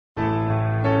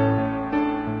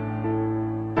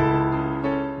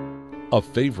A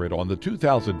favorite on the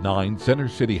 2009 Center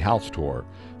City House Tour,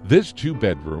 this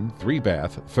 2-bedroom,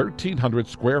 3-bath, 1,300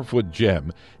 square foot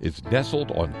gem is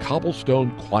nestled on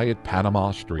cobblestone quiet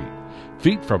Panama Street,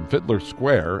 feet from Fiddler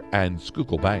Square and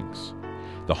Schuylkill Banks.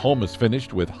 The home is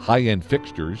finished with high-end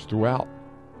fixtures throughout.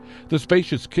 The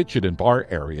spacious kitchen and bar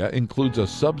area includes a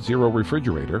Sub-Zero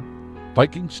refrigerator,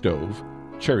 Viking stove,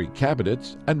 cherry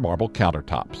cabinets, and marble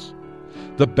countertops.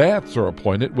 The baths are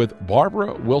appointed with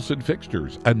Barbara Wilson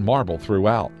fixtures and marble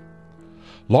throughout.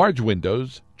 Large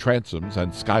windows, transoms,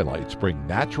 and skylights bring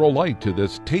natural light to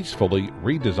this tastefully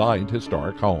redesigned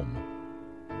historic home.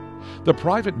 The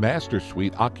private master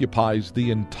suite occupies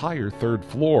the entire 3rd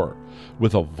floor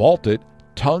with a vaulted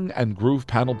tongue and groove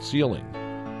paneled ceiling,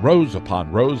 rows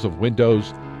upon rows of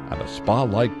windows, and a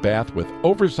spa-like bath with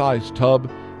oversized tub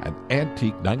and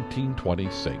antique 1920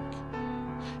 sink.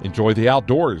 Enjoy the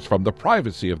outdoors from the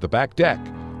privacy of the back deck,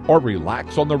 or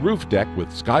relax on the roof deck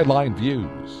with skyline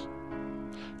views.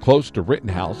 Close to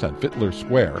Rittenhouse and Fiddler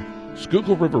Square,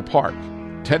 Schuylkill River Park,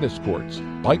 tennis courts,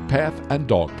 bike path, and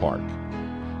dog park.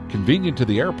 Convenient to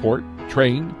the airport,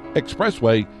 train,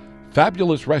 expressway,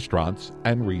 fabulous restaurants,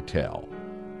 and retail.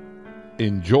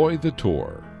 Enjoy the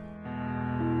tour.